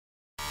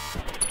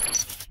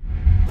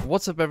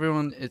What's up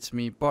everyone, it's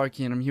me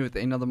BaRKy and I'm here with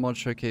another mod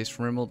showcase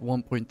from Rimworld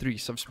 1.3.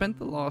 So I've spent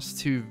the last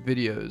two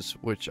videos,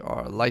 which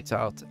are Lights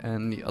Out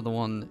and the other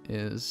one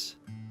is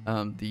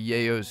the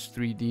Yayo's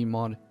 3D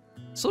mod,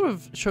 sort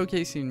of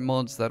showcasing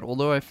mods that,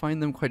 although I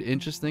find them quite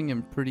interesting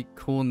and pretty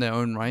cool in their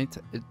own right,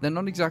 they're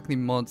not exactly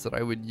mods that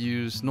I would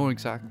use, nor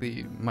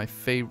exactly my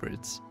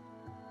favorites.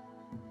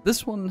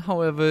 This one,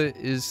 however,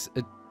 is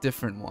a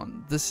different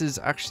one. This is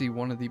actually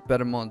one of the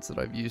better mods that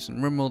I've used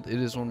in Rimworld. It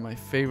is one of my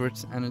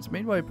favorites and it's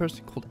made by a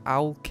person called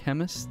Owl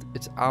Chemist.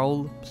 It's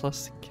Owl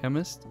plus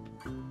Chemist,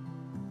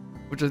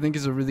 which I think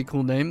is a really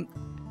cool name.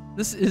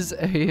 This is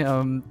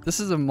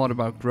a mod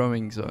about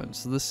growing zones.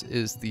 So this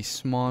is the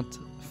smart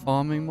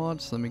farming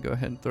mod. So let me go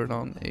ahead and throw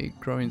down a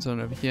growing zone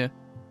over here.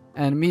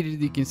 And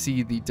immediately you can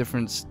see the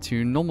difference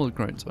to normal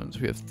growing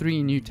zones. We have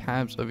three new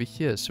tabs over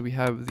here. So we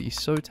have the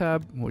sow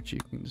tab, which you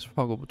can just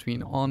toggle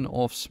between on,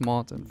 off,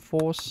 smart, and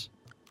force.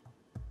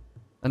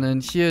 And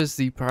then here's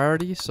the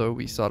priority. So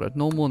we start at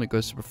normal and it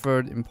goes to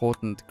preferred,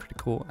 important,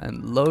 critical,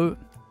 and low.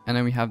 And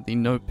then we have the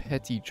no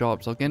petty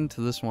jobs. I'll get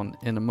into this one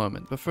in a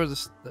moment. But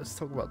first, let's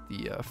talk about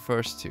the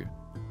first two.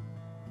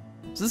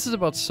 So this is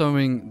about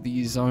sowing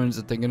the zones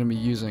that they're going to be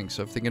using.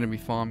 So if they're going to be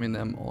farming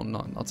them or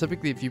not. Now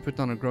typically if you put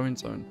down a growing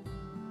zone,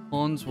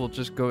 pawns will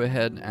just go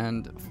ahead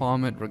and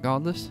farm it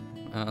regardless.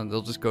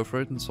 They'll just go for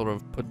it and sort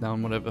of put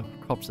down whatever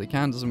crops they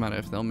can. Doesn't matter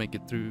if they'll make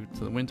it through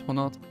to the winter or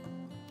not.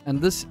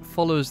 And this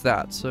follows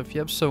that. So if you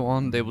have sow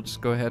on, they will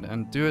just go ahead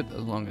and do it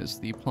as long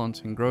as the plants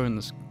can grow in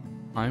this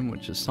time,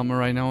 which is summer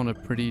right now in a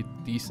pretty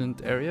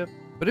decent area.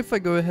 But if I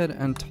go ahead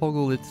and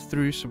toggle it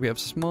through, so we have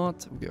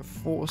smart, we have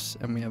force,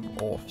 and we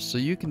have off. So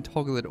you can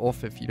toggle it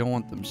off if you don't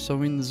want them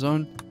sowing the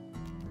zone.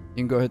 You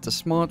can go ahead to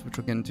smart, which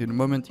we'll get into in a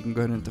moment. You can go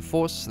ahead into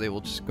force, so they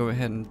will just go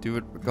ahead and do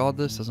it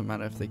regardless. Doesn't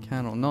matter if they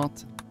can or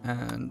not.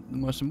 And the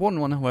most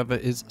important one, however,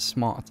 is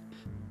smart.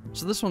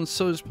 So this one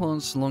sows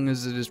plants so long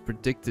as it is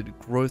predicted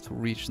growth will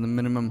reach the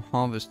minimum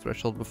harvest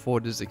threshold before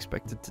it is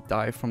expected to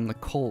die from the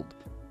cold.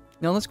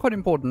 Now that's quite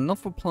important, not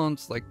for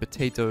plants like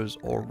potatoes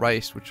or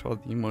rice, which are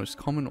the most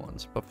common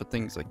ones, but for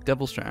things like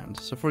devil strand.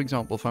 So for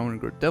example, if I want to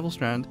grow devil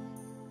strand,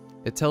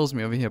 it tells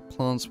me over here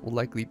plants will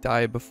likely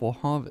die before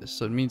harvest,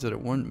 so it means that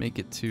it won't make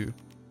it to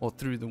or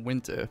through the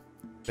winter,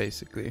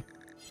 basically.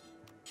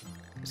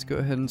 Let's go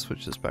ahead and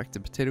switch this back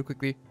to potato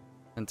quickly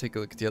and take a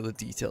look at the other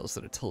details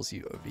that it tells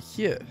you over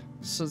here.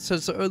 So it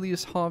says the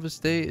earliest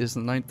harvest day is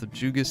the 9th of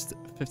August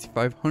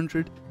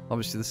 5500.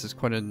 Obviously this is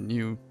quite a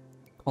new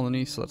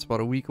colony, so that's about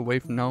a week away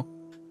from now.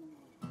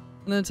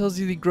 And then it tells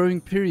you the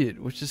growing period,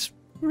 which is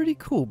pretty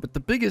cool, but the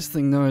biggest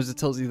thing though is it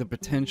tells you the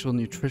potential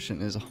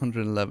nutrition is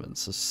 111,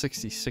 so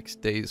 66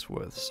 days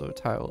worth. So a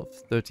tile of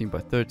 13 by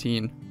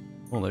 13,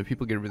 although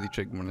people get really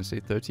tricked when I say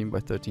 13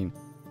 by 13.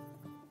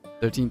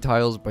 13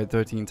 tiles by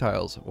 13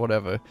 tiles,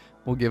 whatever,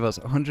 will give us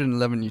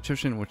 111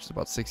 nutrition, which is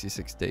about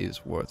 66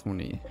 days worth when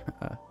we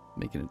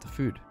make it into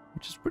food,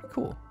 which is pretty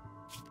cool.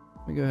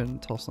 Let me go ahead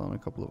and toss down a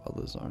couple of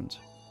other zones.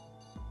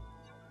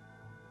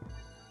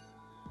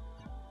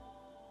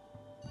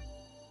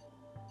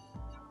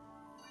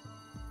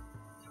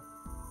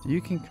 So you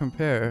can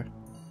compare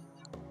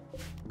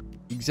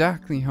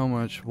exactly how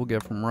much we'll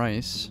get from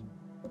rice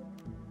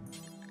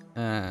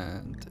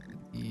and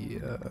the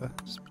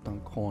spit on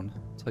corn.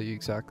 Tell you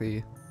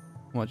exactly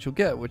how much you'll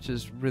get, which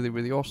is really,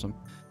 really awesome.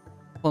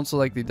 Plants will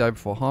likely die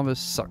before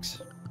harvest,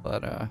 sucks.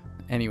 But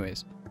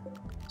anyways,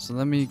 so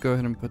let me go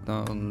ahead and put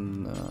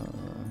down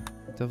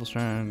devil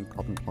strand,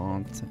 cotton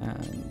plant,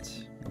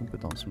 and I'll put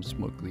down some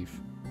smoke leaf.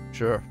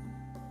 Sure,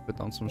 put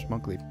down some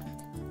smoke leaf.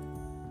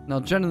 Now,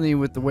 generally,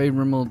 with the way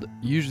Rimworld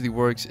usually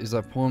works is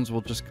that pawns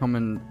will just come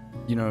in,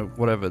 you know,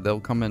 whatever.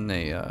 They'll come in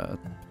a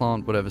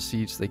plant whatever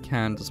seeds they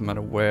can, doesn't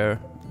matter where.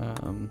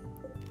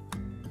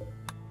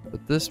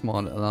 But this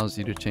mod allows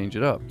you to change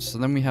it up. So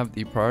then we have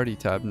the priority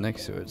tab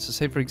next to it. So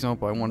say, for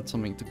example, I want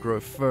something to grow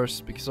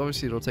first, because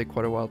obviously it'll take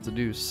quite a while to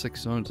do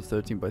 6 zones of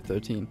 13 by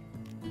 13.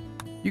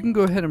 You can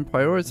go ahead and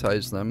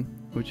prioritize them,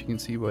 which you can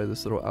see by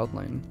this little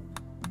outline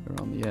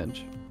around the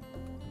edge.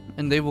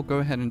 And they will go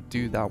ahead and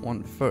do that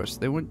one first.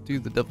 They won't do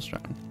the devil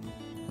strand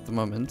at the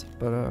moment,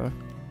 but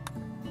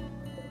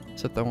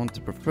set that one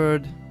to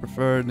preferred,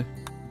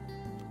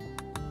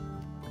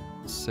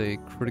 say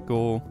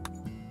critical,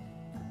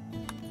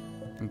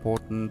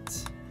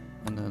 important,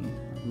 and then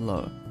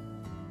low.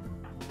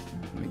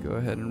 Let me go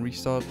ahead and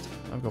restart.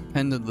 I've got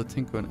Panda,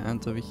 Latinko, and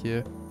Ant over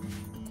here,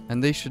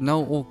 and they should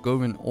now all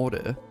go in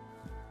order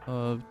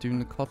of doing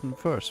the cotton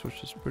first,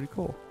 which is pretty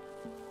cool.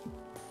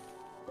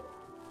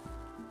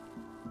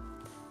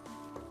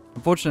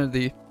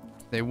 Unfortunately,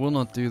 they will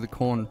not do the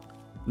corn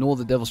nor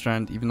the devil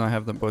strand, even though I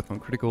have them both on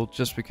critical,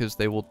 just because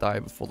they will die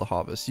before the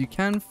harvest. You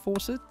can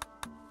force it.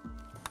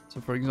 So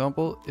for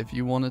example, if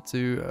you wanted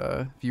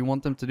to, if you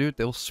want them to do it,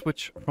 they'll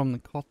switch from the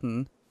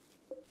cotton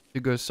to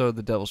go sow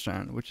the devil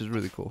strand, which is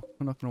really cool.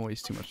 We're not going to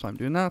waste too much time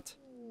doing that.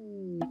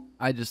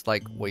 I just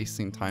like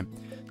wasting time.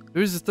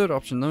 There is a third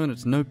option though, and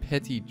it's no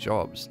petty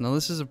jobs. Now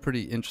this is a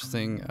pretty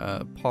interesting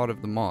part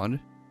of the mod,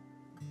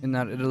 in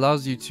that it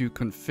allows you to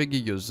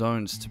configure your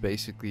zones to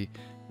basically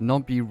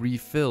not be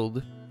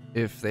refilled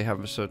if they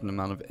have a certain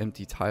amount of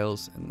empty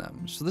tiles in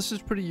them. So this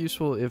is pretty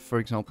useful if, for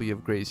example, you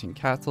have grazing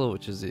cattle,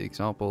 which is the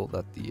example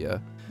that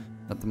the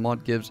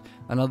mod gives.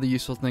 Another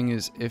useful thing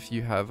is if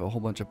you have a whole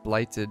bunch of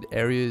blighted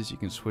areas, you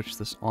can switch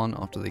this on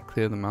after they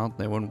clear them out.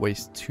 They won't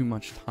waste too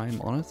much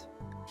time on it.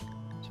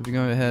 So if we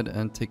go ahead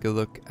and take a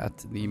look at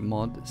the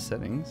mod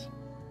settings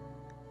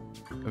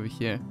over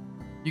here,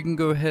 you can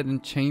go ahead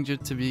and change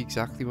it to be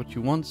exactly what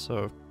you want.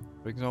 So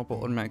for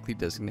example, automatically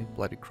designate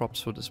blighted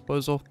crops for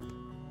disposal,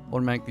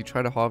 automatically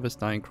try to harvest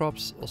dying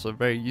crops, also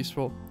very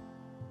useful.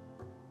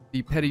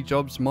 The petty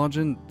jobs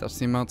margin, that's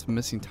the amount of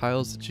missing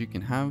tiles that you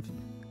can have.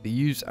 They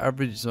use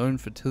average zone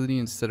fertility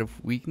instead of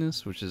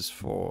weakness, which is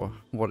for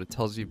what it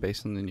tells you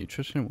based on the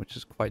nutrition, which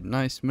is quite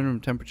nice.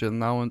 Minimum temperature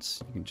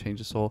allowance, you can change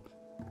this all.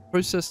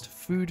 Processed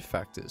food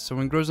factors. So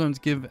when grow zones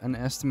give an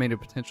estimated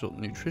potential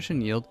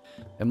nutrition yield,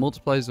 it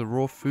multiplies the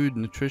raw food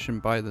nutrition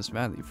by this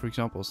value. For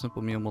example, a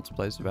simple meal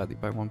multiplies the value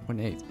by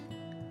 1.8,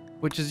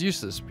 which is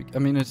useless. I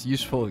mean, it's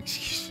useful,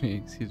 excuse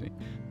me,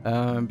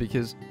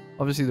 because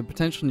obviously the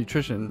potential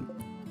nutrition,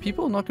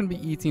 people are not going to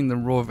be eating the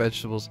raw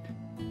vegetables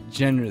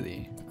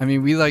generally. I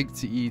mean, we like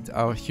to eat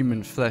our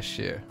human flesh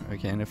here,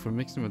 okay, and if we're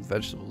mixing with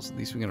vegetables, at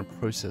least we're going to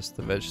process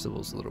the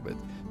vegetables a little bit.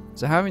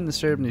 So having the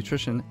straight up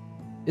nutrition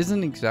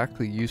isn't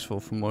exactly useful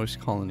for most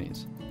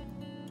colonies.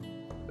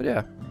 But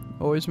yeah,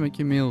 always make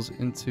your meals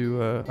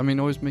into,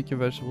 always make your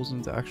vegetables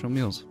into actual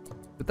meals.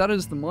 But that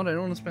is the mod. I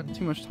don't want to spend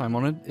too much time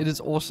on it. It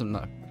is awesome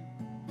though.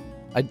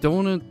 I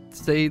don't want to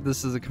say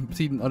this is a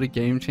complete and utter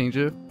game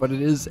changer, but it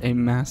is a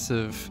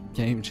massive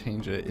game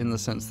changer in the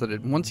sense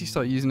that once you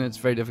start using it, it's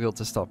very difficult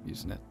to stop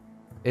using it.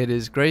 It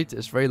is great.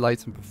 It's very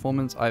light in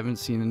performance. I haven't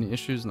seen any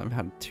issues, and I've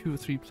had 2 or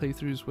 3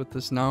 playthroughs with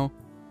this now.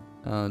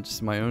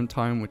 Just in my own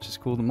time, which is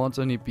cool. The mod's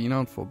only been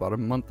out for about a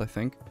month, I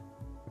think.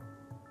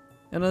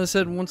 And as I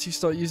said, once you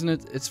start using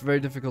it, it's very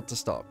difficult to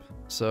stop.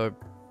 So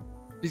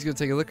please go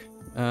take a look.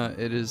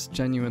 It is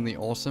genuinely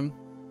awesome.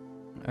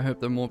 I hope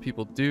that more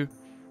people do.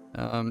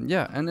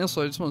 Yeah, and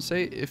also I just want to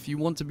say, if you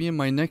want to be in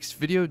my next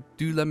video,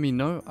 do let me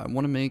know. I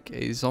want to make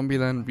a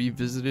Zombieland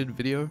Revisited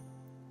video.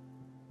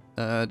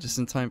 Just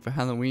in time for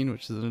Halloween,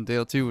 which is in a day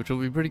or 2, which will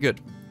be pretty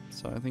good.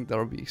 So I think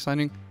that'll be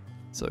exciting.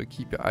 So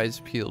keep your eyes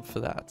peeled for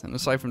that. And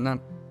aside from that,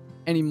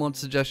 any mod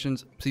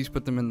suggestions, please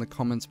put them in the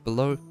comments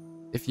below.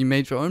 If you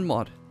made your own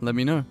mod, let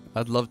me know.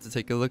 I'd love to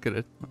take a look at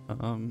it.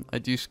 I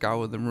do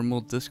scour the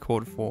Rimworld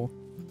Discord for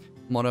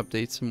mod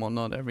updates and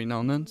whatnot every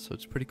now and then, so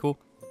it's pretty cool.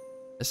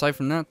 Aside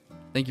from that,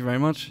 thank you very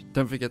much.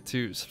 Don't forget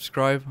to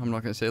subscribe. I'm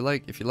not going to say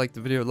like. If you like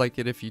the video, like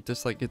it. If you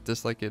dislike it,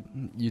 dislike it.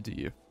 You do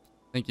you.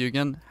 Thank you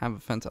again. Have a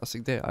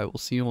fantastic day. I will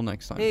see you all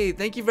next time. Hey,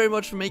 thank you very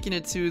much for making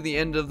it to the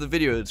end of the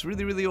video. It's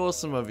really, really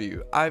awesome of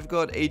you. I've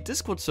got a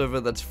Discord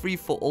server that's free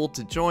for all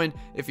to join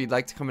if you'd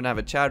like to come and have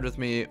a chat with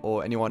me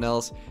or anyone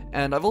else.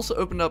 And I've also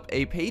opened up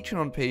a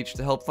Patreon page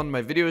to help fund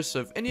my videos. So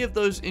if any of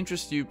those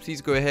interest you,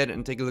 please go ahead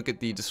and take a look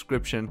at the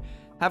description.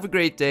 Have a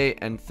great day,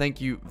 and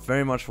thank you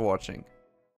very much for watching.